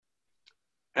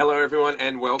Hello, everyone,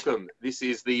 and welcome. This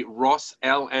is the Ross,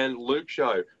 Al, and Luke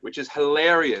show, which is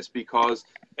hilarious because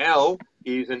Al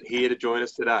isn't here to join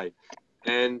us today.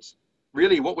 And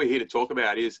really, what we're here to talk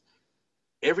about is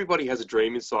everybody has a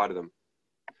dream inside of them,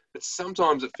 but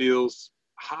sometimes it feels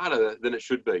harder than it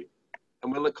should be.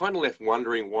 And we're kind of left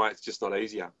wondering why it's just not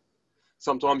easier.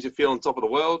 Sometimes you feel on top of the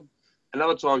world, and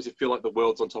other times you feel like the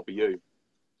world's on top of you.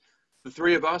 The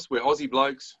three of us, we're Aussie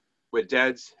blokes, we're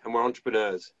dads, and we're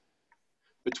entrepreneurs.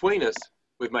 Between us,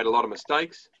 we've made a lot of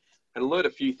mistakes and learned a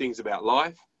few things about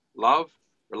life, love,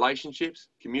 relationships,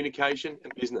 communication,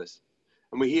 and business.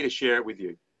 And we're here to share it with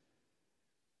you.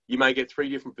 You may get three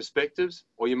different perspectives,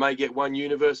 or you may get one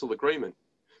universal agreement.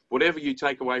 Whatever you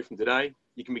take away from today,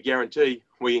 you can be guaranteed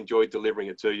we enjoyed delivering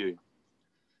it to you.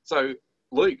 So,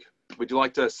 Luke, would you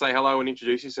like to say hello and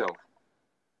introduce yourself?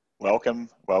 Welcome.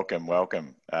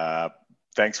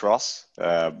 Thanks, Ross.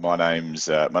 My name's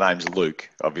Luke,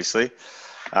 obviously.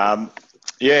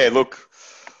 Look,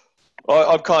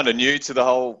 I'm kind of new to the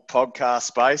whole podcast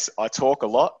space. I talk a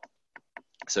lot,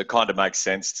 so it kind of makes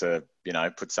sense to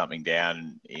put something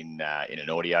down in an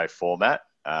audio format.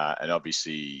 And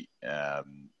obviously,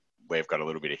 we've got a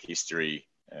little bit of history,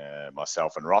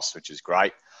 myself and Ross, which is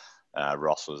great.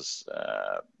 Ross was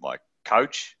my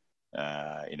coach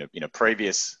in a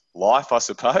previous life, I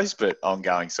suppose, but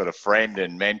ongoing sort of friend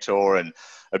and mentor and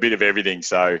a bit of everything.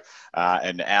 So,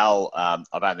 and Al,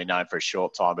 I've only known for a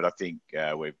short time, but I think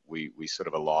we sort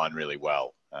of align really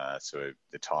well. So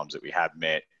the times that we have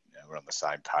met, we're on the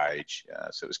same page.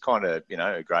 So it was kind of,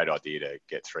 a great idea to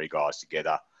get three guys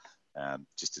together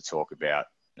just to talk about,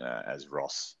 as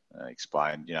Ross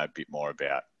explained, a bit more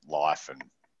about life and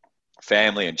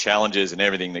family and challenges and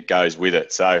everything that goes with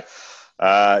it. So,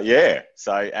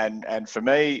 So, and for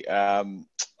me, I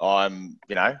run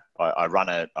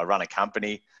a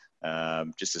company,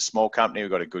 just a small company. We've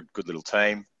got a good little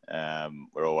team.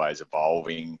 We're always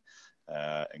evolving,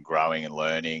 and growing and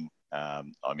learning.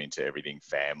 I'm into everything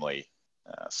family,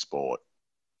 sport,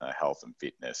 health and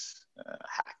fitness,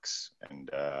 hacks, and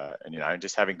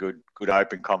just having good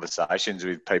open conversations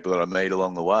with people that I meet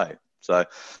along the way. So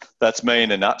that's me in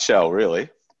a nutshell,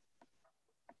 really.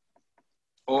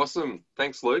 Awesome.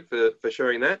 Thanks, Luke, for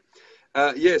sharing that.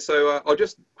 So I'll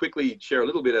just quickly share a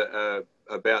little bit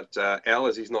about Al,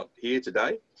 as he's not here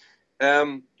today,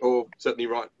 or certainly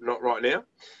not right now.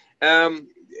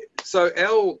 So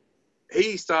Al,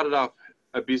 he started up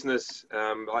a business.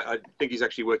 I think he's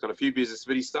actually worked on a few businesses,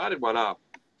 but he started one up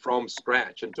from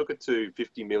scratch and took it to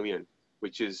 50 million,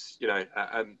 which is,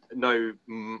 no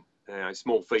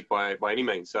small feat by any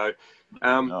means. So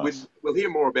Nice. we'll hear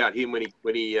more about him when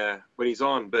he's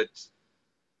on. But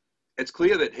it's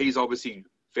clear that he's obviously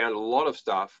found a lot of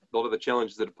the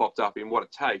challenges that have popped up in what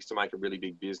it takes to make a really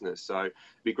big business. So it'd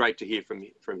be great to hear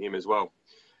from him as well.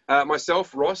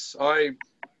 Myself, Ross, I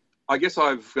guess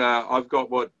I've got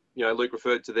what Luke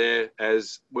referred to there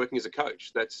as working as a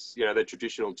coach. That's the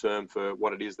traditional term for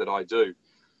what it is that I do.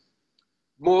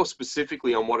 More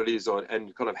specifically on what it is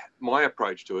and kind of my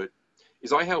approach to it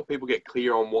is I help people get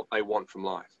clear on what they want from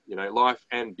life, life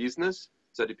and business.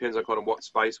 So it depends on kind of what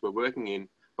space we're working in,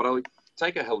 but I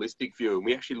take a holistic view and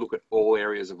we actually look at all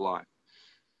areas of life.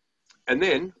 And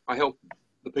then I help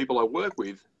the people I work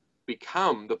with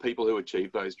become the people who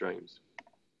achieve those dreams.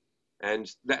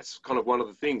 And that's kind of one of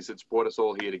the things that's brought us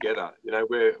all here together,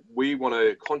 where we want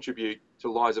to contribute to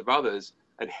the lives of others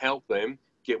and help them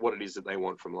get what it is that they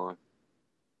want from life.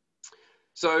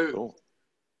 So, Cool.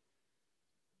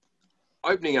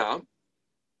 Opening up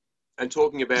and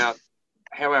talking about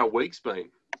how our week's been,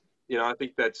 I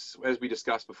think that's, as we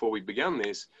discussed before we began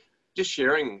this, just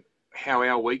sharing how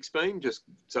our week's been, just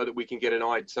so that we can get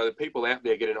so that people out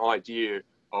there get an idea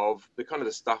of the kind of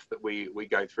the stuff that we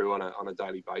go through on a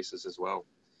daily basis as well.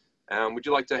 Would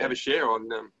you like to have a share on,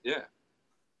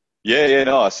 Yeah,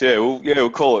 nice. We'll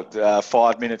call it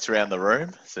 5 minutes around the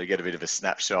room, so you get a bit of a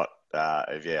snapshot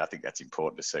of, I think that's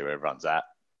important to see where everyone's at.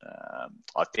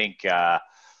 I think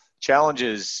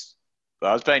challenges,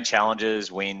 there's been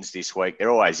challenges, wins this week. There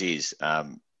always is.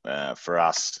 For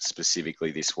us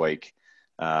specifically this week,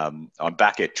 I'm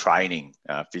back at training,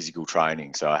 physical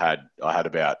training. So I had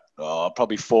about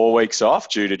probably 4 weeks off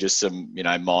due to just some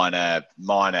minor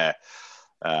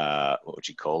what would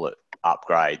you call it,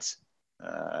 upgrades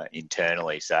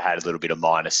internally. So I had a little bit of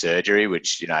minor surgery,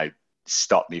 which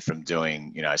stopped me from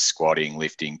doing squatting,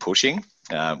 lifting, pushing,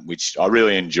 which I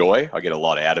really enjoy. I get a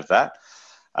lot out of that.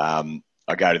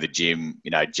 I go to the gym,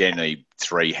 generally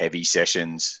 3 heavy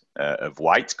sessions of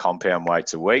weights, compound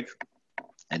weights a week.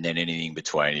 And then anything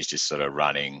between is just sort of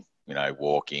running,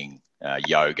 walking,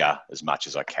 yoga as much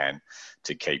as I can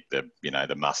to keep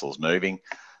the muscles moving.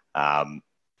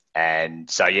 And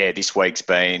so, yeah, this week's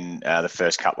been the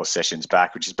first couple of sessions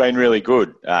back, which has been really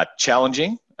good.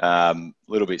 Challenging, a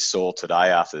little bit sore today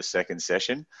after the second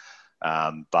session,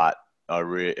 but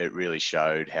it really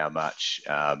showed how much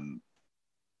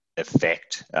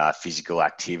effect physical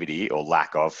activity or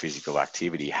lack of physical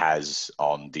activity has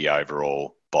on the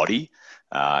overall body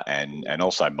and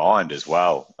also mind as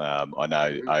well. I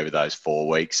know over those 4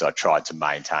 weeks I tried to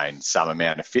maintain some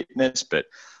amount of fitness, but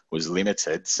was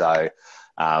limited. So,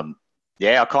 I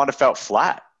kind of felt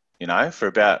flat, for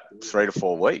about 3 to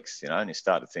 4 weeks, and you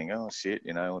start to think, oh, shit,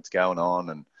 what's going on,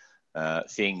 and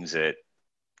things that,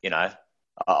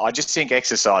 I just think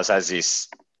exercise has this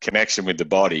connection with the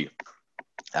body.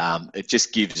 It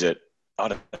just gives it, I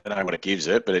don't know what it gives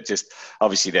it, but it just,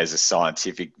 obviously there's a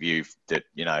scientific view that,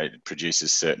 it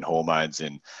produces certain hormones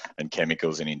and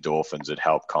chemicals and endorphins that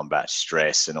help combat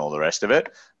stress and all the rest of it,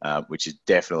 which is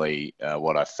definitely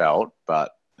what I felt.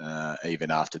 But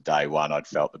even after day one, I'd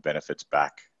felt the benefits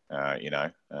back,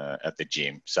 at the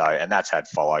gym. So, and that's had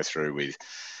follow through with,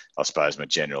 I suppose, my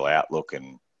general outlook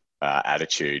and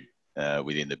attitude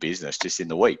within the business just in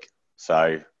the week.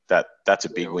 So that's a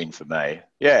big win for me.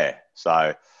 Yeah.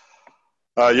 So,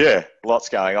 lots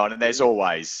going on, and there's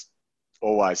always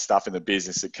stuff in the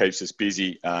business that keeps us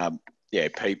busy.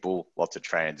 People, lots of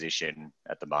transition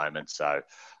at the moment. So,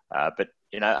 but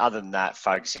other than that,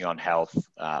 focusing on health,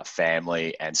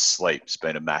 family, and sleep's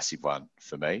been a massive one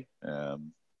for me.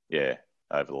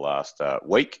 Over the last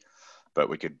week, but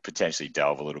we could potentially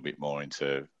delve a little bit more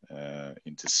into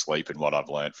sleep and what I've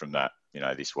learned from that,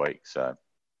 this week. So,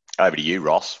 over to you,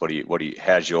 Ross.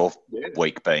 How's your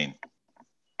week been?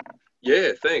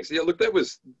 Yeah, thanks. Yeah, look,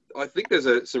 I think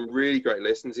there's some really great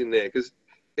lessons in there, because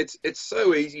it's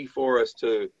so easy for us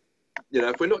to,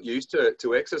 if we're not used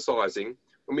to exercising,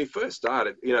 when we first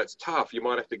started, it's tough. You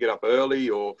might have to get up early,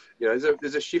 or,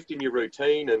 there's a shift in your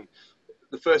routine. And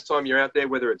the first time you're out there,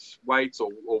 whether it's weights or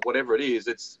whatever it is,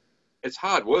 it's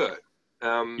hard work.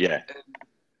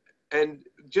 And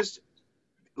just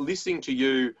listening to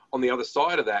you on the other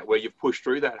side of that, where you've pushed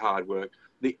through that hard work,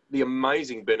 the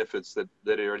amazing benefits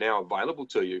that are now available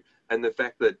to you, and the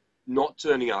fact that not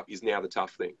turning up is now the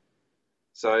tough thing.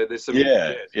 So there's some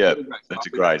really that's a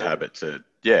great habit to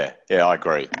I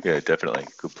agree. Yeah, definitely,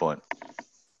 good point.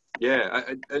 Yeah,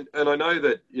 and I know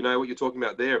that what you're talking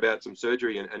about there about some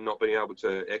surgery and not being able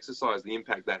to exercise, the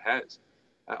impact that has.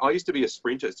 I used to be a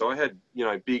sprinter, so I had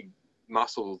big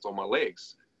muscles on my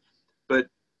legs, but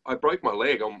I broke my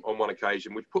leg on one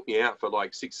occasion, which put me out for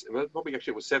like 6, probably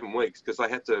actually it was 7 weeks, because I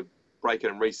had to break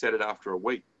it and reset it after a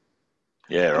week.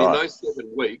 Yeah, and in those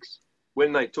 7 weeks,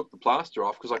 when they took the plaster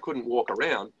off, because I couldn't walk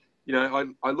around,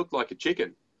 I looked like a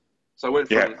chicken. So I went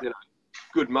from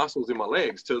good muscles in my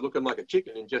legs to looking like a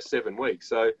chicken in just 7 weeks.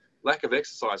 So lack of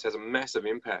exercise has a massive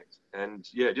impact. And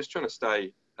just trying to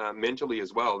stay mentally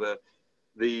as well.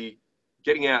 The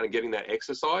getting out and getting that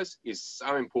exercise is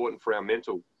so important for our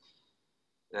mental.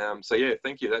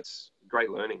 Thank you. That's great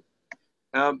learning.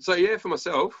 For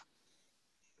myself,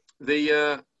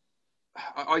 I've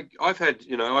had,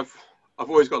 I've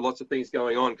always got lots of things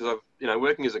going on, because I've,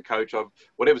 working as a coach,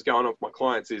 whatever's going on with my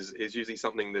clients is usually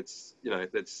something that's,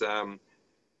 that's going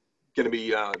to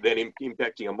be then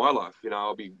impacting on my life.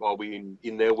 I'll be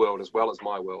in their world as well as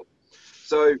my world.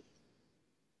 So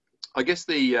I guess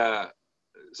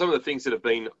some of the things that have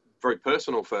been very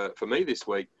personal for me this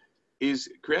week is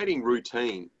creating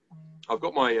routine. I've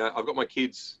got my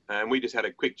kids, and we just had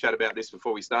a quick chat about this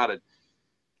before we started.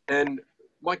 And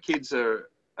my kids are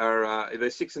they're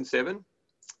 6 and 7,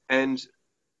 and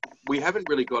we haven't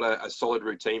really got a solid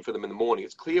routine for them in the morning.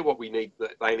 It's clear what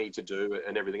they need to do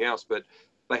and everything else, but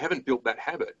they haven't built that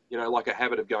habit, like a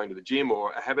habit of going to the gym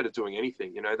or a habit of doing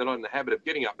anything. They're not in the habit of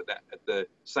getting up at the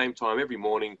same time every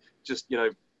morning, just,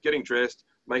 getting dressed,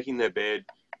 making their bed,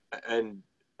 and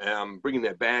bringing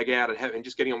their bag out and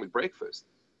just getting on with breakfast.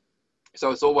 So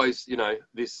it's always,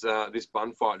 this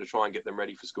bun fight to try and get them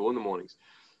ready for school in the mornings.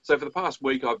 So for the past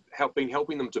week, I've been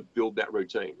helping them to build that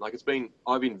routine.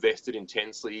 I've invested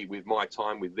intensely with my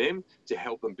time with them to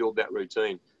help them build that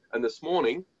routine. And this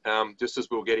morning, just as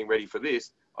we were getting ready for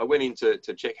this, I went in to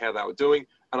check how they were doing,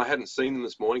 and I hadn't seen them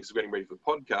this morning because we were getting ready for the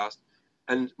podcast.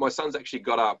 And my son's actually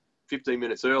got up 15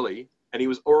 minutes early, and he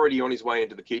was already on his way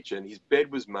into the kitchen. His bed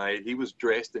was made, he was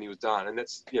dressed, and he was done. And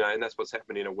that's, and that's what's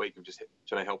happened in a week of just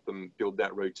trying to help them build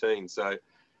that routine. So,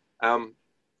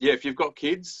 if you've got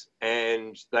kids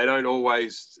and they don't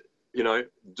always,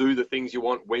 do the things you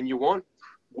want when you want,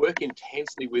 work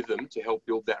intensely with them to help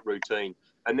build that routine,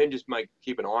 and then just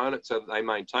keep an eye on it so that they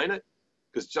maintain it.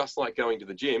 Because just like going to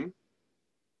the gym,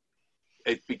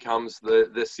 it becomes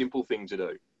the simple thing to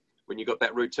do. When you've got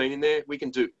that routine in there, we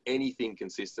can do anything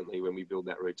consistently when we build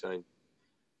that routine.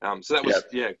 So that was,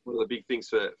 one of the big things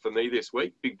for me this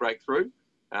week, big breakthrough.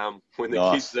 When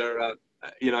the kids are,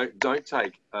 don't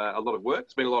take a lot of work.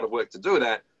 It's been a lot of work to do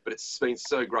that, but it's been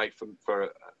so great for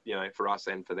us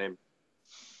and for them.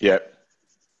 Yep.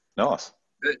 Nice.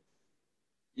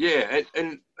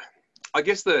 And I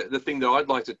guess the thing that I'd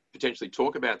like to potentially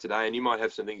talk about today, and you might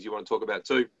have some things you want to talk about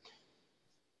too.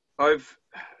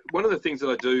 One of the things that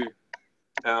I do,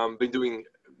 been doing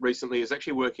recently is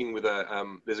actually working with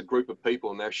there's a group of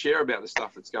people, and they share about the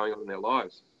stuff that's going on in their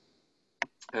lives.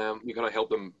 You kind of help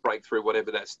them break through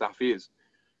whatever that stuff is.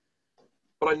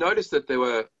 But I noticed that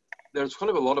there's kind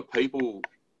of a lot of people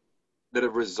that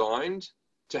have resigned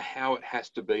to how it has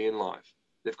to be in life.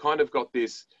 They've kind of got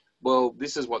this, well,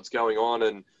 this is what's going on,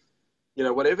 and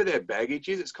whatever their baggage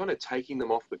is, it's kind of taking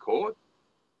them off the court.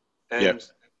 And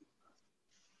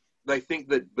they think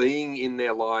that being in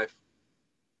their life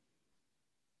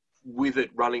with it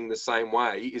running the same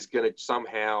way is going to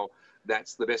somehow,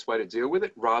 that's the best way to deal with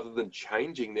it, rather than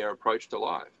changing their approach to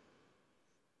life.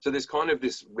 So there's kind of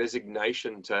this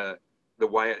resignation to the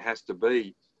way it has to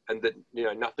be, and that,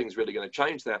 nothing's really going to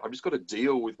change that. I've just got to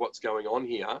deal with what's going on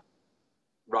here,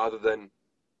 rather than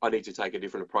I need to take a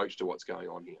different approach to what's going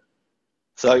on here.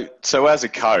 So as a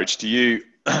coach, do you,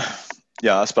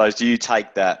 I suppose, do you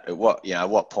take that at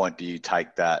what point do you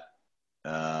take that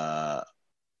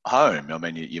home? I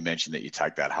mean, you mentioned that you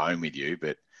take that home with you,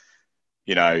 but,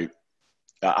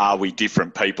 are we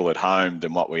different people at home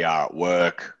than what we are at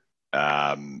work?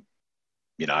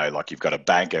 Like you've got a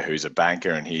banker who's a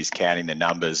banker and he's counting the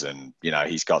numbers and,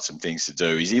 he's got some things to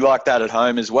do. Is he like that at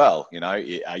home as well? Do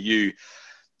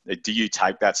you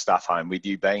take that stuff home with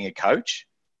you being a coach?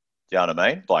 Do you know what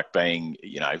I mean? Like being,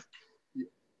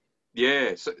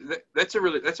 Yeah, so that's a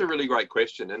really great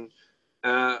question,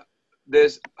 and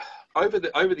there's over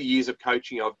the years of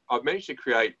coaching, I've managed to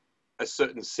create a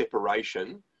certain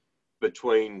separation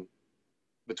between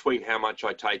how much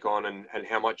I take on and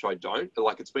how much I don't.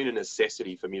 Like, it's been a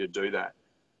necessity for me to do that.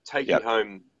 Taking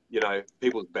home,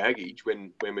 people's baggage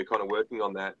when we're kind of working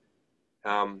on that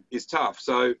is tough.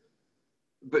 So,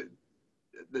 but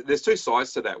there's two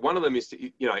sides to that. One of them is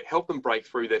to help them break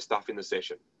through their stuff in the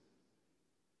session.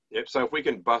 Yep. So if we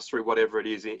can bust through whatever it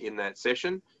is in that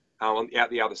session, out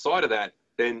the other side of that,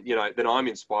 then then I'm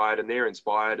inspired and they're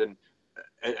inspired, and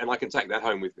I can take that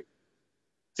home with me.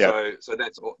 Yep. So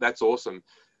that's awesome.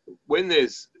 When there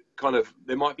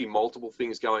might be multiple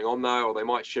things going on though, or they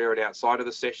might share it outside of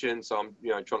the session. So I'm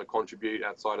trying to contribute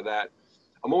outside of that.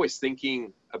 I'm always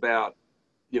thinking about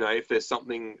if there's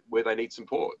something where they need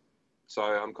support. So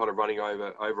I'm kind of running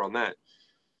over on that.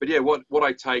 But yeah, what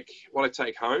I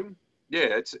take home.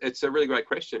 Yeah, it's a really great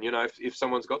question. If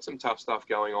someone's got some tough stuff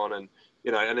going on and,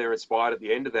 and they're inspired at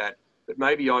the end of that, but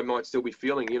maybe I might still be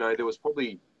feeling, there was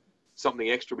probably something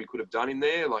extra we could have done in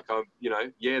there. Like,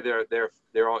 they're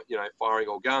firing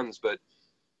all guns, but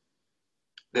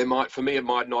for me, it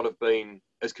might not have been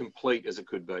as complete as it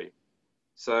could be.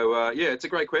 So, it's a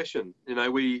great question.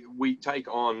 We take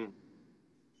on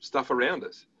stuff around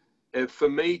us. For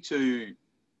me to,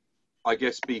 I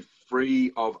guess, be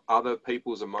free of other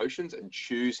people's emotions and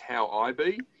choose how I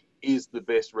be is the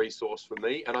best resource for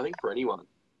me, and I think for anyone.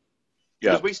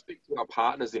 Yeah. Because we speak to our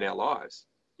partners in our lives,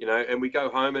 and we go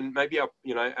home and maybe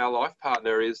our life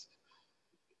partner is,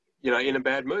 in a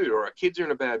bad mood, or our kids are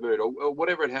in a bad mood, or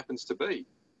whatever it happens to be.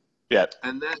 Yeah.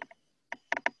 And that,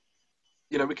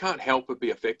 we can't help but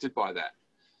be affected by that.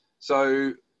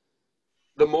 So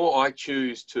the more I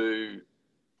choose to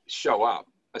show up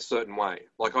a certain way,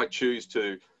 like I choose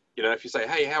to, if you say,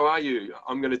 hey, how are you?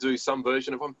 I'm going to do some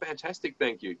version of, I'm fantastic,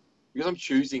 thank you. Because I'm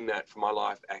choosing that for my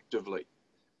life actively.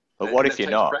 But what if you're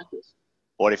not? Practice.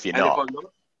 What if you're not? If I'm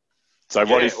not? So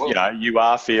what if, you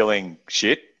are feeling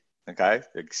shit, okay?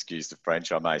 Excuse the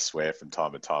French, I may swear from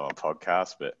time to time on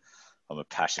podcasts, but I'm a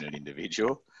passionate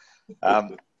individual.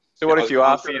 So what if you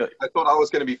are feeling... I thought I was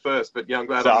going to be first, but I'm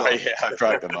glad I'm not. Yeah, I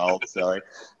broke the mold, sorry.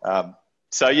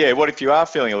 What if you are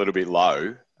feeling a little bit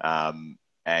low, and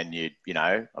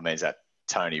is that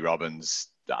Tony Robbins?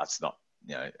 That's not,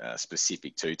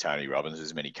 specific to Tony Robbins.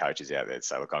 There's many coaches out there that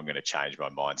say, look, I'm going to change my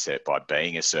mindset by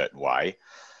being a certain way.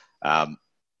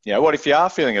 What if you are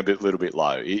feeling little bit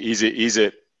low? Is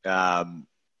it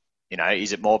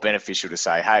more beneficial to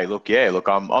say, hey, look,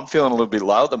 I'm feeling a little bit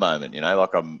low at the moment,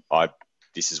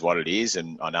 this is what it is,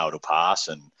 and I know it'll pass,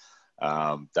 and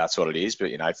that's what it is.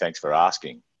 But, thanks for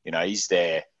asking.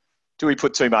 Do we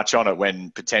put too much on it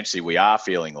when potentially we are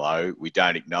feeling low? We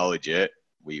don't acknowledge it.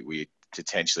 We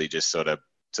potentially just sort of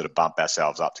sort of bump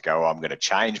ourselves up to go, oh, I'm going to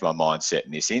change my mindset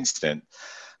in this instant,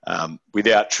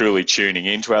 without truly tuning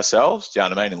into ourselves, do you know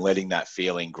what I mean? And letting that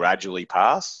feeling gradually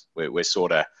pass. We're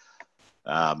sort of,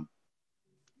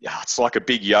 it's like a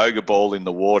big yoga ball in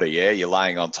the water, yeah? You're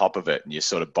laying on top of it and you're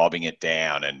sort of bobbing it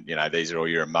down, and, you know, these are all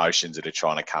your emotions that are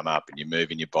trying to come up, and you're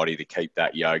moving your body to keep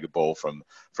that yoga ball from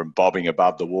bobbing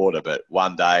above the water. But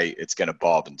one day it's going to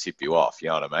bob and tip you off, you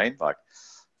know what I mean? Like,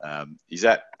 does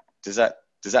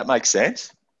that make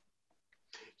sense?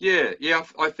 Yeah,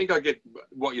 I think I get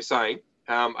what you're saying.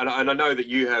 And I know that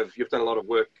you've done a lot of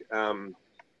work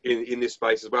in this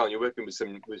space as well, and you're working with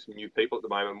some new people at the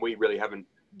moment. We really haven't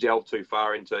delved too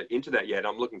far into that yet.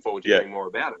 I'm looking forward to hearing more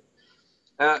about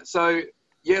it. So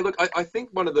yeah, look, I think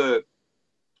one of the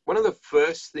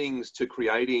first things to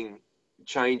creating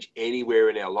change anywhere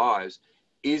in our lives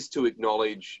is to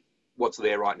acknowledge what's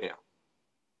there right now.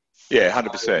 Yeah,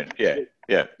 100%.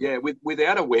 Yeah.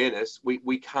 Without awareness,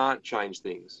 we can't change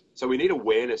things. So we need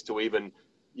awareness to even,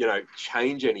 you know,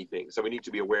 change anything. So we need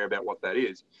to be aware about what that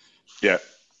is. Yeah.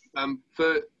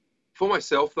 For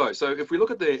myself though, so if we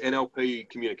look at the NLP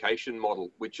communication model,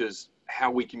 which is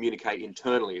how we communicate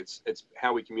internally, it's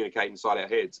how we communicate inside our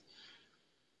heads.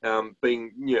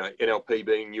 Being, you know, NLP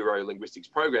being neuro linguistics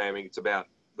programming, it's about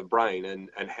the brain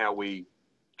and how we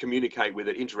communicate with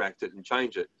it, interact it, and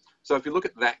change it. So if you look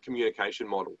at that communication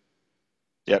model,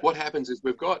 what happens is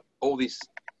we've got all this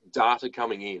data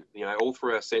coming in, you know, all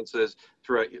through our senses,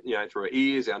 through our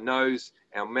ears, our nose,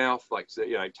 our mouth, like,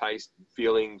 you know, taste,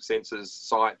 feeling, senses,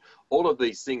 sight. All of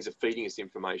these things are feeding us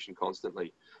information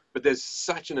constantly. But there's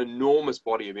such an enormous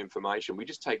body of information. We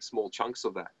just take small chunks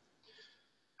of that.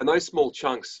 And those small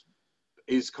chunks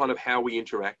is kind of how we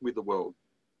interact with the world.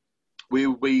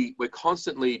 We're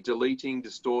constantly deleting,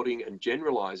 distorting, and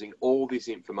generalizing all this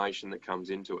information that comes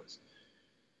into us.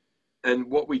 And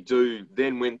what we do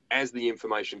then, as the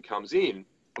information comes in,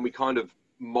 and we kind of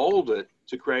mold it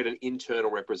to create an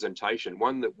internal representation,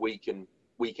 one that we can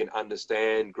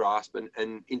understand, grasp,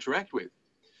 and interact with.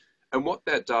 And what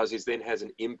that does is then has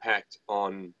an impact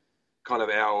on kind of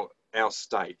our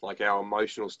state, like our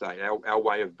emotional state, our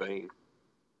way of being.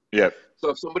 Yeah.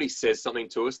 So if somebody says something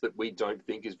to us that we don't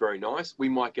think is very nice, we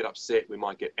might get upset, we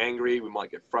might get angry, we might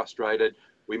get frustrated,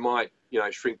 we might, you know,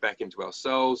 shrink back into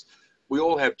ourselves. We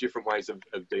all have different ways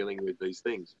of dealing with these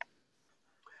things.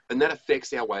 And that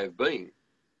affects our way of being.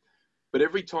 But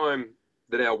every time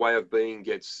that our way of being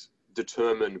gets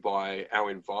determined by our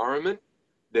environment,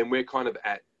 then we're kind of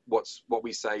at what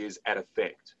we say is at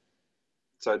effect.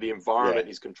 So the environment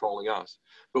is controlling us.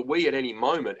 But we at any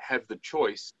moment have the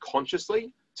choice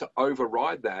consciously to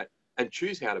override that and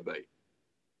choose how to be.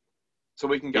 So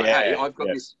we can go, hey, I've got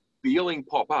this feeling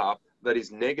pop up that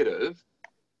is negative,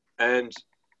 and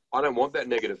I don't want that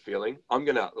negative feeling. I'm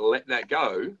going to let that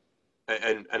go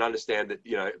and understand that,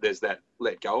 you know, there's that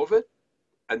let go of it,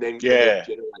 and then generate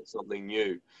something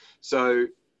new. So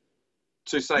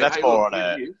to say, that's hey, more look, on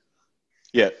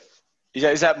a,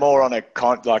 is that more on a,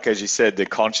 like, as you said, the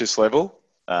conscious level?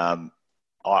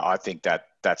 I think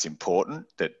that's important,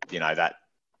 that, you know,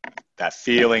 that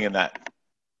feeling and that,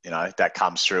 you know, that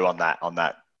comes through on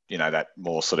that, you know, that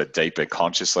more sort of deeper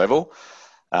conscious level.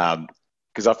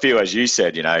 Because I feel, as you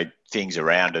said, you know, things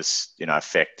around us, you know,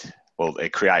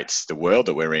 it creates the world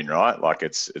that we're in, right? Like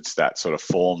it's that sort of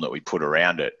form that we put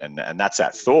around it. And that's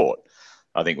that thought.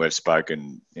 I think we've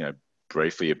spoken, you know,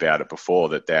 briefly about it before,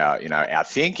 that our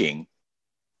thinking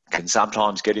can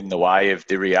sometimes get in the way of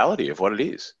the reality of what it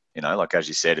is. You know, like, as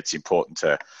you said, it's important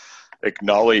to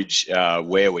acknowledge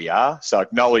where we are. So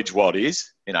acknowledge what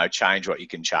is, you know, change what you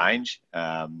can change,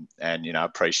 and, you know,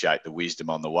 appreciate the wisdom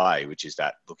on the way, which is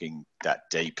that looking that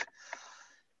deep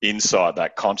inside,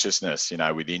 that consciousness, you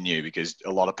know, within you, because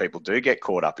a lot of people do get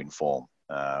caught up in form,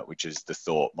 which is the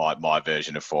thought. My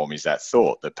version of form is that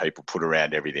thought that people put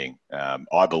around everything.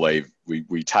 I believe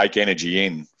we take energy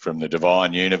in from the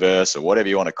divine universe, or whatever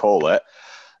you want to call it.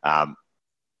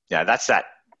 That's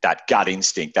that gut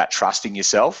instinct, that trusting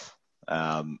yourself.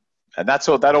 And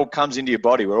that all comes into your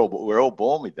body. We're all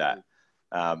born with that.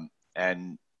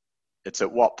 And it's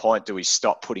at what point do we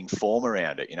stop putting form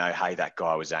around it? You know, hey, that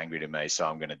guy was angry to me, so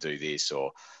I'm going to do this,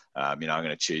 or, you know, I'm going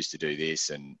to choose to do this.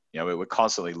 And, you know, we're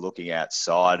constantly looking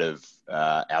outside of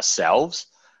ourselves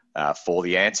for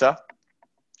the answer.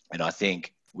 And I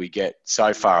think we get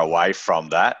so far away from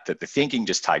that the thinking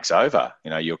just takes over.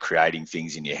 You know, you're creating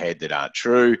things in your head that aren't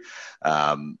true.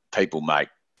 People make,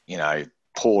 you know,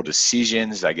 poor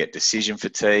decisions. They get decision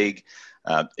fatigue.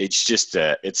 It's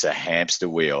a hamster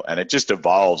wheel, and it just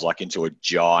evolves like into a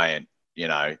giant, you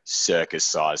know,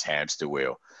 circus-sized hamster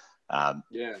wheel.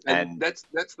 Yeah, and And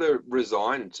that's the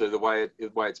resign to the way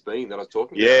it's been that I was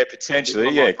talking yeah, about. potentially,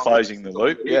 I'm yeah, like, oh, closing this the is all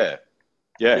loop. it is. Yeah,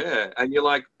 yeah, Yeah, and you're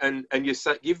like, and you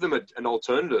say, give them an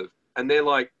alternative, and they're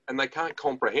like, and they can't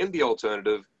comprehend the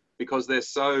alternative because they're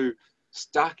so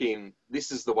stuck in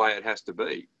this is the way it has to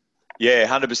be. yeah,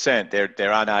 100%.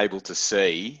 They're unable to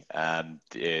see,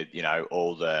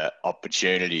 all the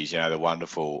opportunities, the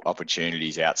wonderful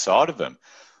opportunities outside of them,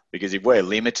 because if we're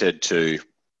limited to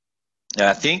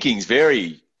thinking's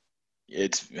very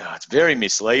it's very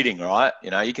misleading, right?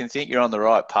 You can think you're on the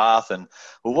right path, and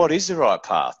well, what is the right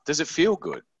path? Does it feel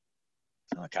good?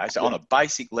 Okay, so on Yeah, a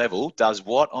basic level, does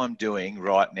what I'm doing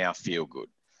right now feel good?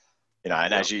 And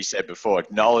yeah, as you said before,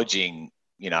 acknowledging,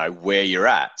 where you're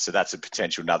at. So that's a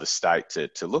potential another state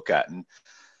to look at. And,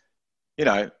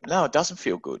 no, it doesn't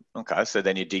feel good. Okay, so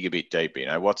then you dig a bit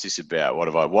deeper. What's this about? What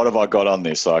have I got on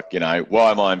this? Like,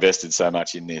 why am I invested so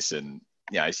much in this? And,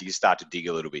 so you start to dig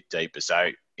a little bit deeper. So,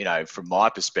 from my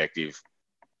perspective,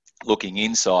 looking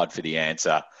inside for the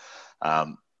answer,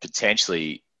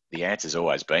 potentially the answer's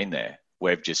always been there.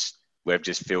 We've just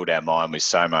filled our mind with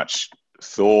so much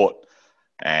thought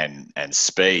and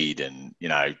speed, and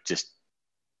just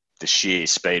the sheer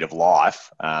speed of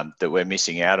life, that we're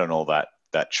missing out on all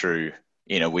that true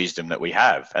inner wisdom that we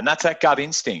have. And that's that gut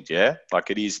instinct. Yeah, like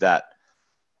it is that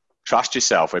trust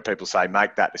yourself, where people say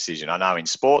make that decision. I know in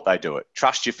sport they do it,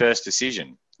 trust your first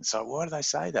decision. And so why do they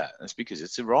say that? It's because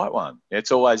it's the right one.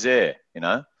 It's always there. And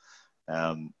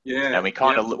yeah, we yeah,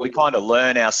 kind absolutely. of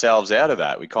learn ourselves out of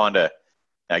that. We kind of,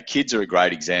 kids are a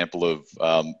great example of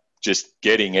just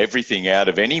getting everything out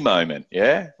of any moment.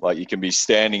 Yeah, like you could be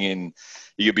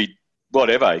you could be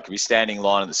whatever. You could be standing in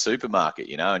line at the supermarket,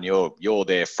 and you're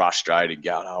there frustrated,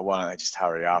 going, "Oh, why don't they just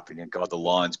hurry up?" And God, the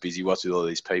line's busy. What's with all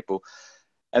these people?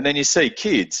 And then you see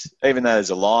kids, even though there's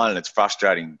a line and it's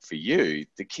frustrating for you,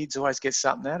 the kids always get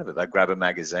something out of it. They grab a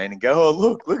magazine and go, "Oh,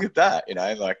 look at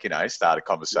that," start a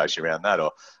conversation around that.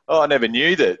 Or, "Oh, I never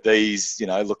knew that these,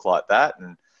 look like that."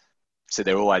 And so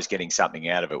they're always getting something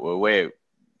out of it. Well, we're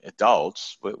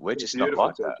adults, we're They're just not beautiful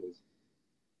like that. teachers.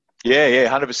 Yeah,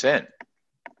 100%. Yeah,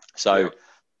 So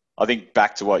I think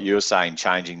back to what you were saying,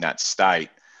 changing that state,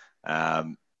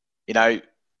 um, you know,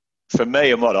 for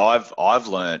me and what I've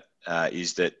learned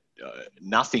is that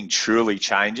nothing truly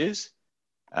changes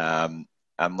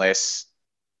unless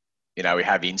we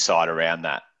have insight around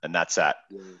that, and that's that.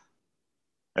 yeah,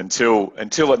 Until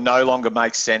it no longer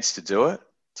makes sense to do it,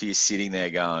 till you're sitting there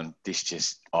going, I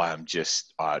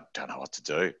don't know what to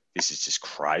do. This is just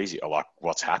crazy. I like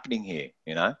what's happening here.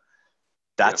 yeah,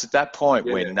 That's at that point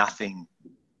where yeah,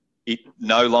 it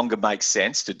no longer makes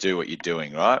sense to do what you're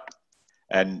doing, right?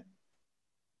 And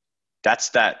that's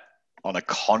that on a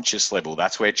conscious level.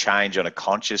 That's where change on a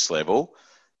conscious level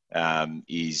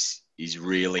is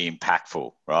really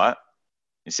impactful, right?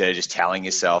 Instead of just telling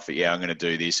yourself that, yeah, I'm going to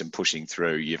do this and pushing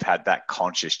through, you've had that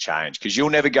conscious change, because you'll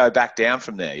never go back down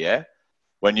from there, yeah?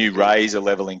 When you yeah, raise a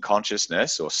level in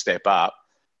consciousness or step up,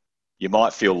 you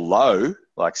might feel low,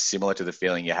 like similar to the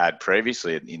feeling you had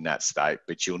previously in that state,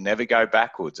 but you'll never go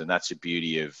backwards. And that's the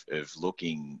beauty of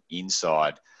looking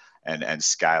inside and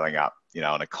scaling up,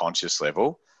 on a conscious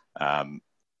level.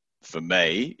 For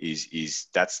me, is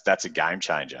that's a game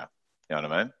changer. You know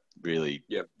what I mean? Really,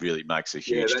 yeah, really makes a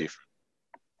yeah. huge difference.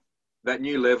 That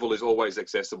new level is always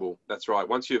accessible. That's right.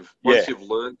 Yeah, Once you've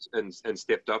learned and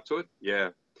stepped up to it, yeah.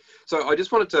 So I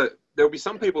just wanted to. There'll be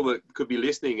some people that could be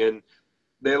listening, and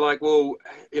they're like, well,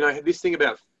 this thing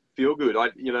about feel good.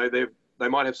 They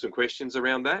might have some questions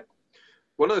around that.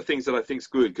 One of the things that I think is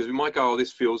good, because we might go, oh,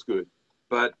 this feels good,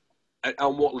 but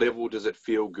on what level does it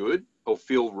feel good or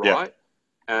feel yeah, right?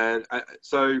 And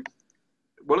so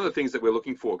one of the things that we're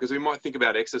looking for, because we might think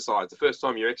about exercise. The first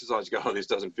time you exercise, you go, oh, this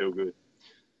doesn't feel good.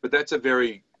 But that's a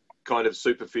very kind of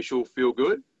superficial feel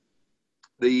good.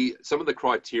 Some of the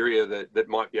criteria that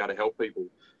might be able to help people,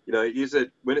 is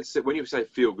it when you say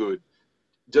feel good,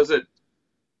 does it,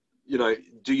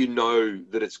 do you know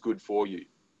that it's good for you?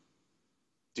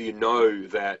 Do you know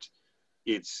that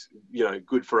it's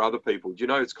good for other people? Do you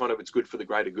know it's good for the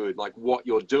greater good? Like what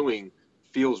you're doing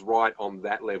feels right on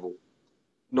that level,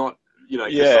 not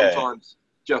because yeah, sometimes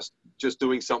just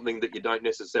doing something that you don't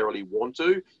necessarily want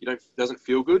to, doesn't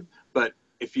feel good. But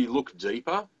if you look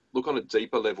on a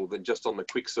deeper level than just on the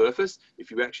quick surface.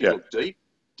 If you actually yeah, look deep,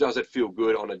 does it feel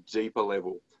good on a deeper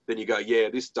level? Then you go, yeah,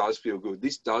 this does feel good.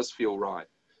 This does feel right.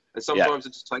 And yeah, sometimes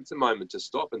it just takes a moment to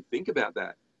stop and think about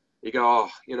that. You go, oh,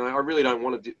 I really don't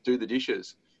want to do the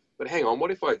dishes, but hang on,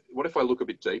 what if I look a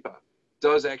bit deeper?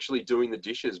 Does actually doing the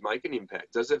dishes make an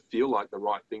impact? Does it feel like the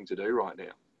right thing to do right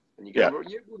now? And you go,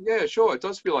 yeah, sure, it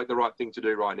does feel like the right thing to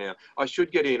do right now. I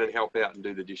should get in and help out and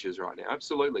do the dishes right now.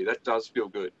 Absolutely, that does feel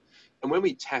good. And when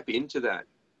we tap into that,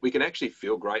 we can actually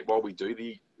feel great while we do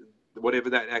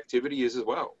whatever that activity is as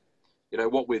well. You know,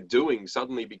 what we're doing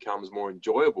suddenly becomes more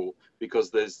enjoyable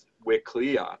because we're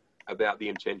clear about the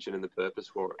intention and the purpose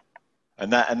for it.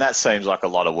 And that seems like a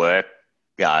lot of work,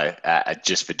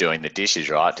 just for doing the dishes,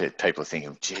 right? People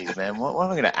thinking, geez, man, what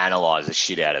am I going to analyze the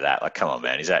shit out of that? Like, come on,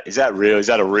 man, is that real? Is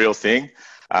that a real thing?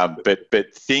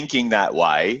 But thinking that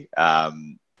way,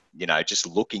 just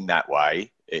looking that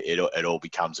way, it all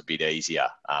becomes a bit easier.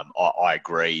 I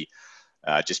agree.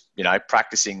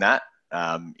 Practicing that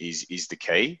is the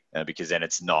key, because then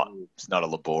it's not a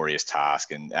laborious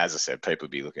task. And as I said, people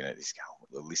be looking at this,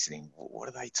 listening, what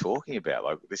are they talking about?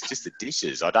 Like, it's just the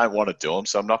dishes. I don't want to do them,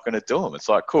 so I'm not going to do them. It's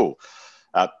like, cool.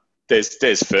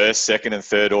 There's first, second, and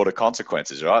third order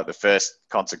consequences, right? The first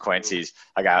consequence is,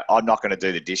 okay, I'm not going to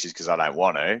do the dishes because I don't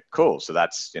want to. Cool. So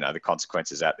that's, the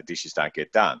consequences that the dishes don't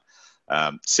get done.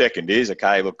 Second is,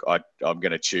 okay, look, I'm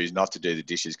going to choose not to do the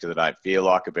dishes because I don't feel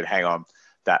like it, but hang on,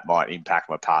 that might impact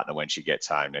my partner when she gets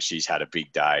home. Now, she's had a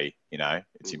big day,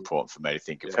 it's important for me to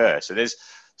think of her. So there's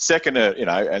second,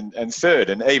 and third,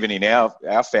 and even in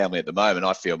our family at the moment,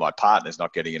 I feel my partner's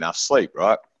not getting enough sleep,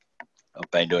 right?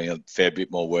 I've been doing a fair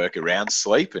bit more work around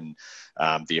sleep and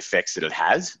the effects that it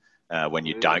has when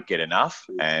you don't get enough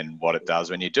and what it does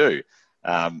when you do.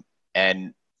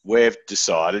 And we've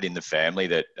decided in the family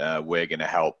that we're going to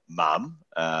help mum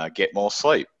get more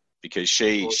sleep, because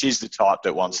she's the type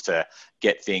that wants to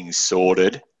get things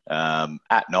sorted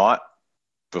at night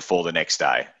before the next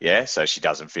day. Yeah. So she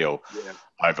doesn't feel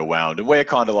overwhelmed. And we're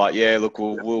kind of like, yeah, look,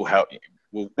 we'll help you.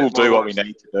 We'll do what we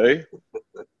need to do.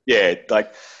 Yeah.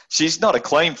 Like, she's not a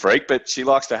clean freak, but she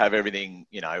likes to have everything,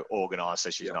 organized so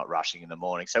she's not rushing in the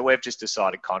morning. So we've just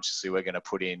decided consciously we're going to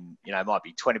put in, it might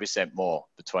be 20% more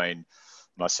between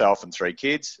myself and 3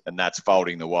 kids. And that's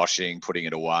folding the washing, putting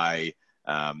it away,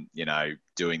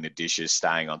 doing the dishes,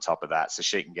 staying on top of that so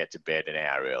she can get to bed an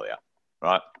hour earlier.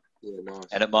 Right. Yeah, nice.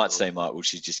 And it might seem like, well,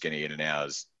 she's just going to get an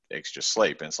hour's extra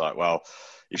sleep. And it's like, well,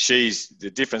 if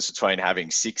the difference between having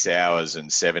 6 hours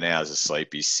and 7 hours of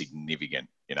sleep is significant,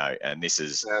 and this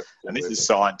is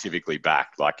scientifically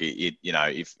backed. Like,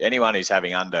 if anyone is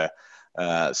having under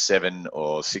 7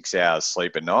 or 6 hours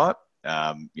sleep a night,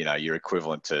 you're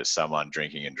equivalent to someone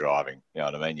drinking and driving. You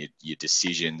know what I mean? Your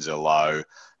decisions are low.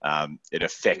 It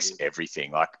affects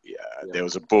everything. Like, there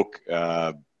was a book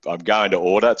I'm going to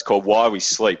order. It's called Why We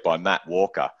Sleep by Matt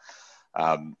Walker.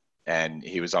 And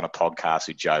he was on a podcast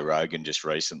with Joe Rogan just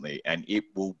recently, and it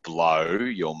will blow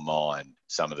your mind,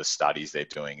 some of the studies they're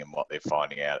doing and what they're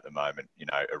finding out at the moment,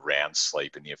 around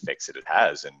sleep and the effects that it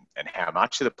has, and how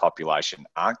much of the population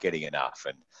aren't getting enough.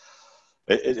 And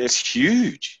it's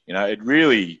huge, it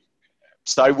really.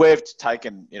 So we've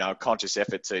taken, a conscious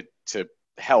effort to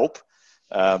help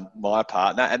my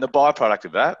partner, and the byproduct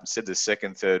of that, instead of the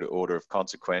second, third order of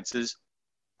consequences,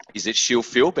 is that she'll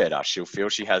feel better. She'll feel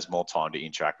she has more time to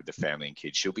interact with the family and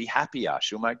kids. She'll be happier.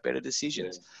 She'll make better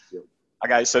decisions. Yeah.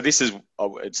 Okay, so this is,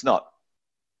 it's not,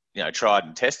 tried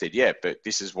and tested yet, but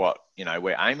this is what,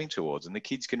 we're aiming towards, and the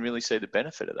kids can really see the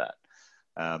benefit of that.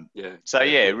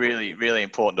 Really, really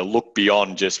important to look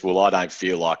beyond just, well, I don't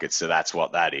feel like it, so that's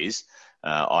what that is.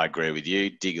 I agree with you.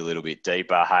 Dig a little bit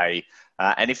deeper. Hey,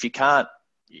 and if you can't,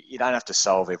 you don't have to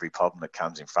solve every problem that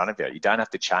comes in front of you. You don't have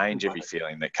to change every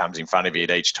feeling that comes in front of you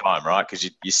at each time, right? Because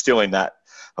you're still in that,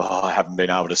 I haven't been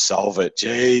able to solve it.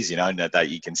 Geez, that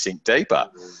you can sink deeper.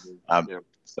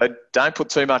 So don't put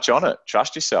too much on it.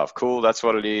 Trust yourself. Cool, that's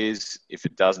what it is. If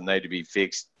it doesn't need to be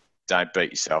fixed, don't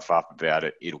beat yourself up about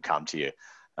it. It'll come to you.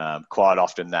 Quite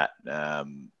often that,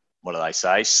 what do they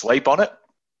say? Sleep on it.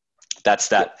 That's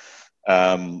that.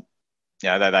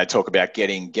 They talk about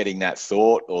getting that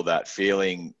thought or that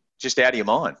feeling just out of your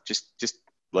mind. Just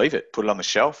leave it. Put it on the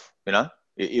shelf.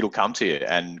 It'll come to you.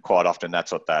 And quite often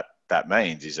that's what that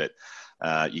means, is that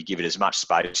you give it as much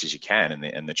space as you can,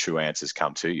 and the true answers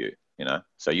come to you.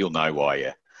 So you'll know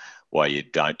why you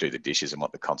don't do the dishes and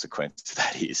what the consequence of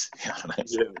that is. You know what I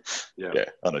mean? Yeah.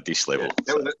 On a dish level.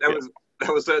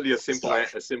 That was certainly a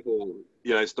simple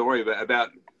story about,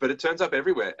 but it turns up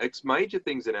everywhere. It's major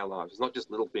things in our lives. It's not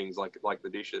just little things like the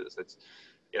dishes. It's,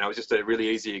 it's just a really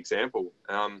easy example.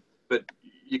 But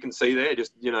you can see there,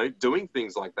 just, doing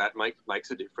things like that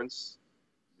makes a difference,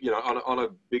 on a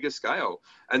bigger scale.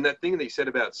 And that thing that you said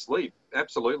about sleep,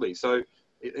 absolutely. So,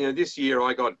 this year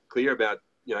I got clear about,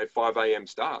 5 a.m.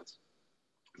 starts.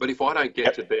 But if I don't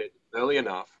get to bed early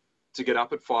enough to get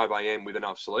up at 5 a.m. with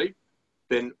enough sleep,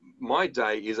 then my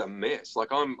day is a mess. Like,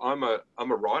 I'm a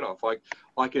write-off. Like,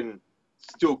 I can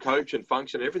still coach and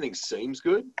function. Everything seems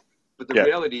good, but the Yeah.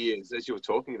 reality is, as you were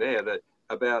talking there, that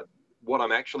about what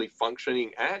I'm actually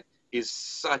functioning at is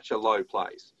such a low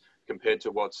place compared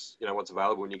to what's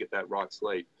available when you get that right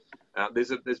sleep.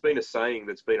 There's been a saying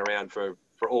that's been around for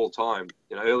all time.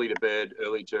 Early to bed,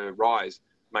 early to rise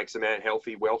makes a man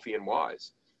healthy, wealthy, and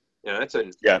wise. That's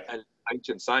an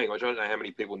ancient saying. I don't know how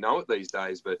many people know it these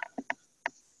days, but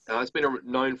it's been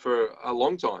known for a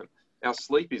long time. Our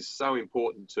sleep is so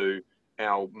important to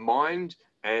our mind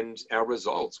and our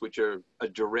results, which are a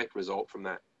direct result from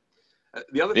that.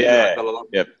 The other thing that I love,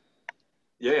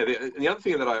 the other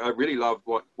thing that I really love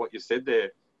what you said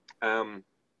there, and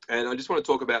I just want to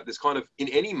talk about this kind of in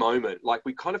any moment, like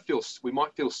we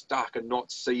might feel stuck and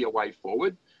not see a way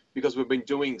forward because we've been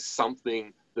doing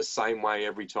something the same way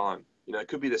every time. It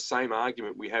could be the same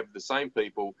argument. We have the same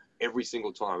people every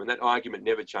single time, and that argument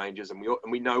never changes. And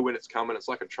we know when it's coming. It's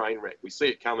like a train wreck. We see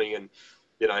it coming, and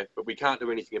but we can't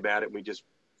do anything about it. And we just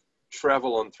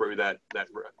travel on through that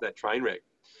train wreck.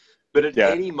 But at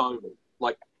any moment,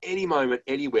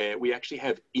 anywhere, we actually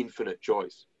have infinite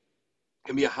choice. It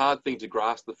can be a hard thing to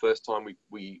grasp the first time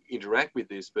we interact with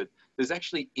this, but there's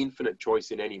actually infinite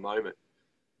choice in any moment.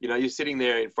 You're sitting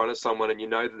there in front of someone and you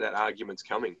know that argument's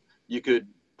coming. You could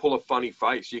pull a funny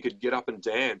face. You could get up and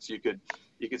dance. You could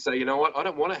say, you know what? I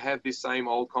don't want to have this same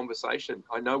old conversation.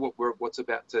 I know what's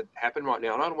about to happen right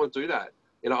now, and I don't want to do that.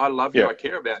 I love you. I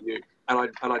care about you.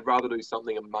 And I'd rather do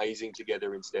something amazing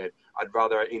together instead. I'd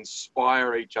rather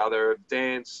inspire each other,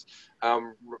 dance,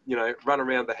 run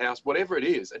around the house, whatever it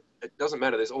is. It doesn't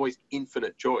matter. There's always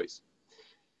infinite choice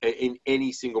in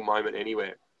any single moment,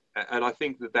 anywhere. And I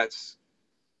think that's,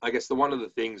 I guess, one of the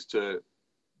things to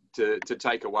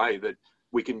take away that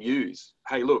we can use.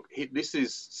 Hey, look, this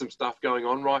is some stuff going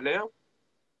on right now,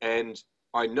 and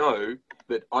I know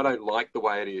that I don't like the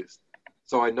way it is.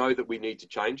 So I know that we need to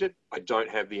change it. I don't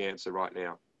have the answer right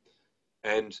now.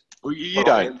 And you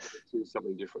don't do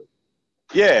something different.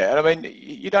 Yeah. And I mean,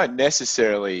 you don't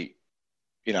necessarily,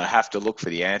 have to look for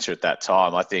the answer at that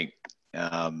time. I think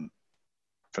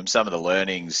from some of the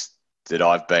learnings that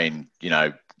I've been,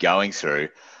 going through,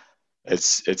 they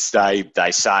say, it's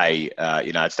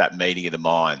that meeting of the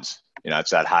minds.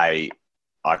 It's that, hey,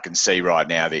 I can see right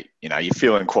now that, you're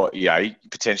feeling quite,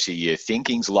 potentially your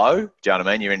thinking's low. Do you know what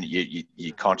I mean?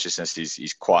 Your consciousness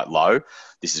is quite low.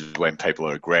 This is when people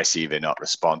are aggressive, they're not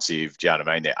responsive. Do you know what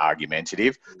I mean? They're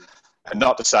argumentative. And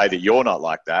not to say that you're not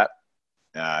like that.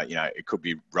 It could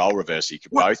be role reversal. You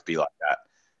could both be like that.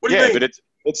 What do you mean? But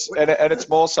it's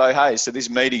more so, hey, so this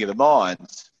meeting of the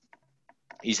minds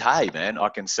is, hey, man, I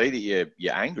can see that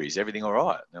you're angry. Is everything all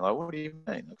right? And they're like, what do you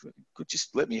mean? Could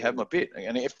just let me have my bit.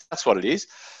 And if that's what it is,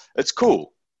 it's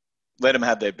cool. Let them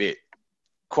have their bit.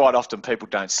 Quite often people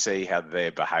don't see how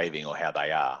they're behaving or how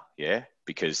they are,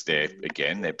 because they're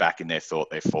back in their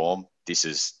thought, their form. This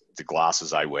is the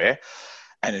glasses they wear.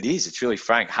 And it's really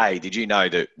frank. Hey, did you know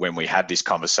that when we had this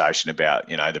conversation about,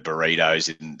 the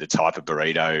burritos and the type of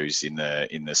burritos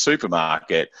in the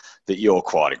supermarket, that you're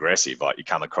quite aggressive. Like you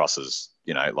come across as,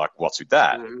 like, what's with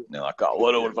that? Mm-hmm. And they're like, oh,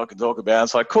 what do I can talk about?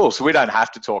 It's like, cool. So we don't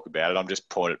have to talk about it. I'm just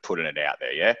putting it out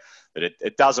there. Yeah. But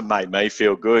it doesn't make me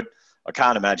feel good. I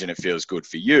can't imagine it feels good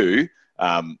for you.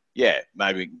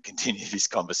 Maybe we can continue this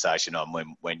conversation on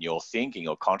when your thinking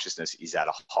or consciousness is at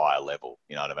a higher level.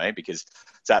 You know what I mean? Because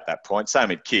it's at that point. Same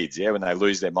with kids. Yeah. When they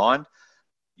lose their mind,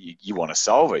 you want to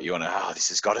solve it. You want to, this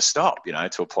has got to stop,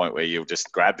 to a point where you'll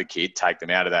just grab the kid, take them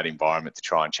out of that environment to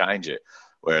try and change it.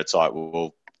 Where it's like,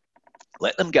 well,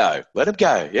 let them go. Let them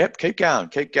go. Yep. Keep going.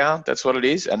 That's what it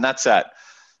is. And that's that.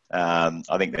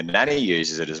 I think the nanny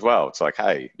uses it as well. It's like,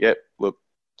 hey, yep, look,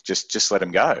 just let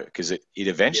them go, because it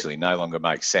eventually no longer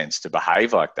makes sense to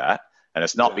behave like that. And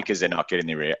it's not because they're not getting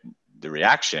the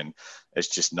reaction. It's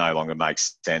just no longer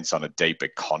makes sense on a deeper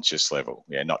conscious level.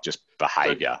 Yeah, not just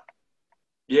behavior.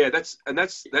 Yeah,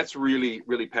 that's really,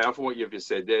 really powerful what you've just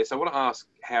said there. So I want to ask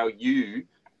how you,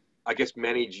 I guess,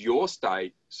 manage your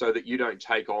state so that you don't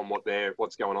take on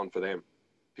what's going on for them.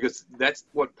 Because that's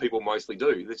what people mostly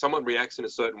do. That someone reacts in a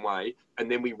certain way,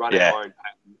 and then we run our own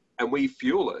pattern and we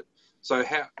fuel it. So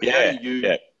how do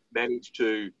you manage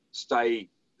to stay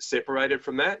separated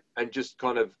from that and just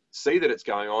kind of see that it's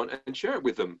going on and share it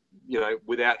with them,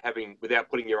 without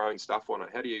putting your own stuff on it?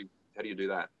 How do you do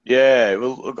that? Yeah,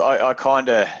 well, look, I kind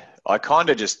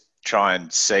of just try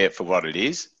and see it for what it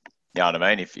is. You know what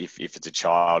I mean? If it's a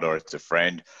child or it's a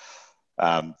friend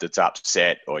that's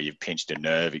upset or you've pinched a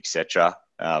nerve, etc.,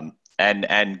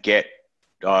 and get.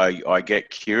 I get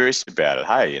curious about it.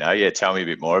 Hey, tell me a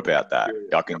bit more about that.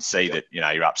 I can see that,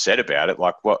 you're upset about it.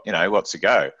 Like, what's the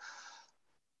go?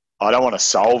 I don't want to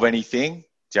solve anything.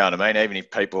 Do you know what I mean? Even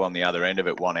if people on the other end of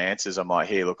it want answers, I'm like,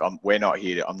 here, look, I'm not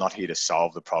here to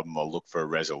solve the problem or look for a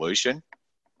resolution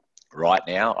right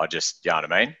now. You know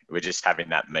what I mean? We're just having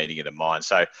that meeting of the mind.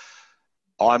 So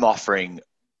I'm offering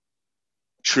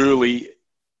truly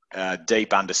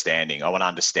deep understanding. I want to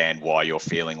understand why you're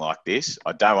feeling like this.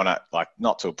 I don't want to,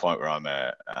 not to a point where I'm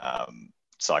a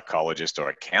psychologist or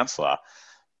a counselor.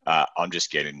 I'm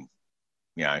just getting,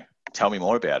 tell me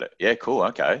more about it. Yeah, cool.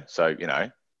 Okay. So,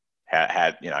 how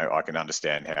I can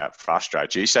understand how it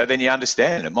frustrates you. So then you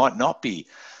understand it might not be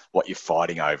what you're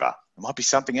fighting over. It might be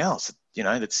something else,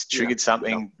 that's triggered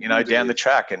something, down the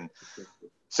track. And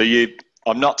so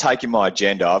I'm not taking my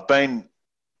agenda.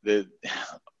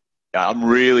 I'm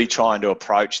really trying to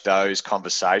approach those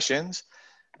conversations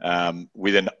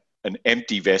with an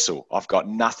empty vessel. I've got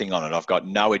nothing on it. I've got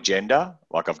no agenda.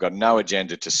 I've got no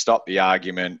agenda to stop the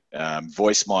argument,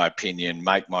 voice my opinion,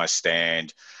 make my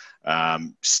stand,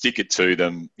 stick it to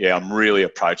them. Yeah, I'm really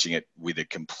approaching it with a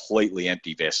completely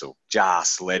empty vessel,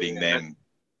 just letting them,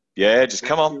 just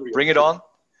come on, bring it on.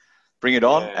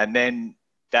 And then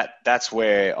that's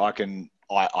where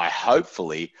I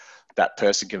hopefully that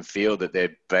person can feel that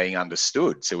they're being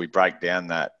understood. So we break down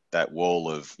that wall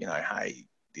of, hey,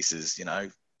 this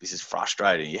is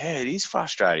frustrating. Yeah, it is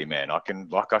frustrating, man. I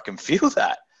can feel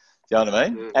that. Do you know what I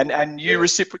mean? And you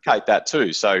reciprocate that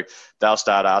too. So they'll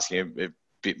start asking a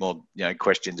bit more,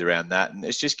 questions around that. And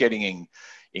it's just getting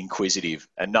inquisitive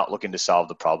and not looking to solve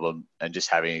the problem and just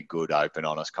having a good, open,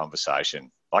 honest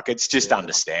conversation. It's just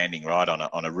understanding, right,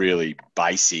 on a really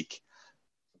basic,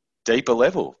 deeper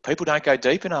level. People don't go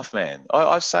deep enough, man.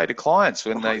 I say to clients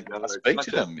when I speak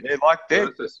to them, they're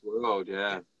world,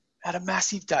 had a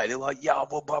massive day. They're like, blah,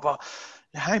 blah, blah.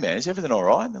 Hey, man, is everything all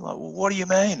right? And they're like, well, what do you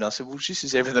mean? I said, well, just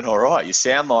is everything all right? You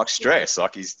sound like stress.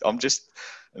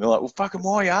 And they're like, well, fucking,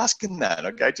 why are you asking that?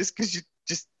 Okay, just because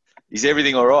is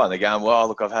everything all right? And they're going, well,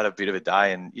 look, I've had a bit of a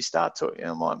day. And you start talking,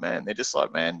 I'm like, man, they're just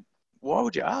like, man, why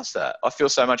would you ask that? I feel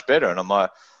so much better. And I'm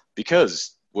like,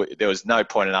 because there was no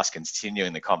point in us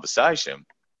continuing the conversation,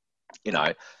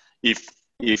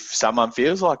 if someone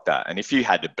feels like that. And if you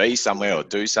had to be somewhere or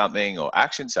do something or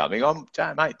action something,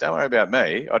 mate, don't worry about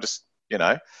me. I just,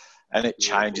 and it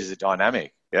changes the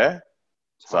dynamic. Yeah.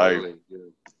 Totally.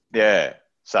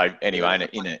 So anyway,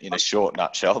 in a short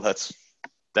nutshell, that's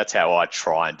how I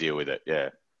try and deal with it. Yeah.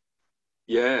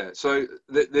 Yeah. So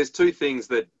there's two things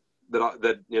that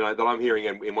I'm hearing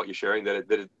in what you're sharing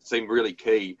that seem really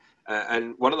key.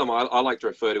 And one of them I like to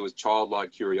refer to as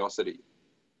childlike curiosity.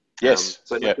 Yes.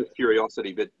 So not just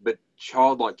curiosity, but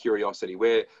childlike curiosity,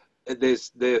 where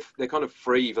they're kind of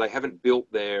free. They haven't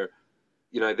built their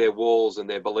walls and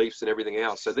their beliefs and everything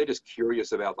else. So they're just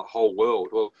curious about the whole world.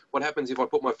 Well, what happens if I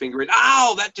put my finger in?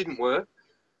 Oh, that didn't work.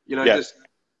 Just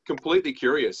completely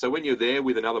curious. So when you're there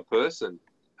with another person,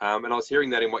 and I was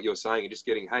hearing that in what you're saying, and just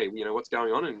getting, hey, what's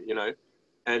going on,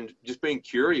 and just being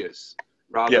curious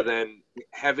rather than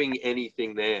having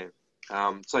anything there.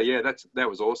 That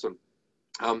was awesome.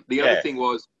 The other thing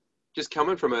was just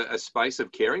coming from a space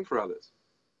of caring for others.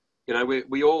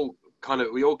 We all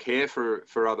care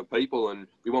for other people, and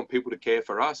we want people to care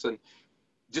for us, and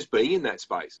just being in that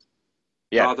space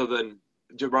rather than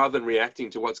reacting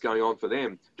to what's going on for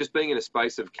them, just being in a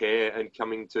space of care and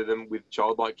coming to them with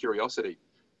childlike curiosity.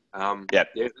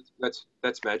 That's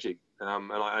magic.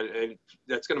 And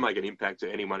that's going to make an impact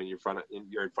to anyone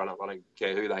you're in front of. I don't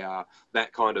care who they are.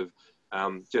 That kind of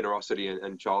generosity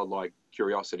and childlike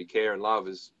curiosity, care and love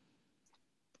is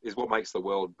what makes the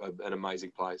world an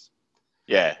amazing place.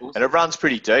 Yeah, awesome. And it runs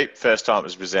pretty deep. First time it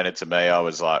was presented to me, I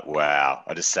was like, wow.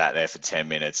 I just sat there for 10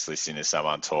 minutes listening to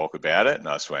someone talk about it, and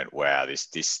I just went, wow,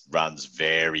 this runs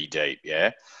very deep,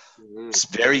 yeah? It's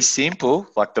very simple,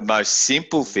 like the most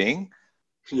simple thing.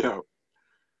 Yeah.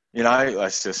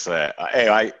 Let's just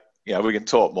anyway, we can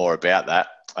talk more about that.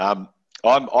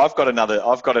 I've got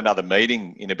another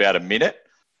meeting in about a minute.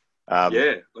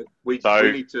 We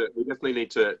definitely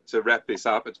need to wrap this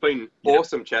up. It's been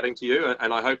awesome chatting to you,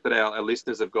 and I hope that our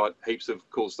listeners have got heaps of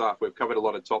cool stuff. We've covered a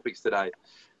lot of topics today,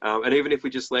 and even if we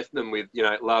just left them with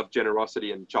love,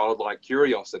 generosity, and childlike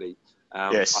curiosity,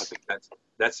 I think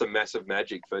that's some massive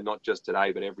magic for not just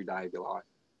today but every day of your life.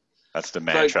 That's the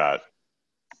mantra.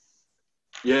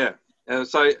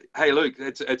 So, hey, Luke,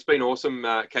 it's been awesome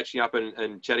catching up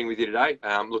and chatting with you today.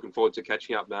 Looking forward to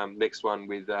catching up next one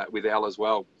with Al as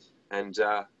well. And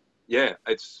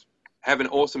it's have an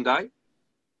awesome day.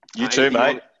 You too,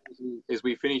 mate. As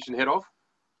we finish and head off.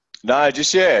 No,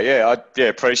 just I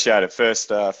appreciate it. First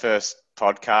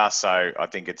podcast, so I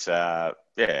think it's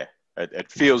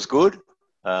it feels good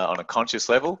on a conscious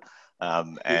level.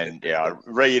 I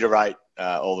reiterate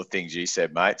all the things you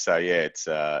said, mate. So yeah,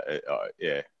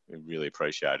 we really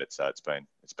appreciate it. So it's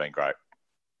been great.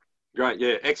 Great,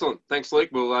 yeah, excellent. Thanks, Luke.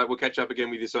 We'll catch up again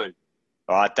with you soon.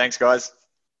 All right, thanks, guys.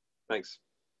 Thanks.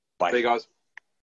 Bye. See you guys.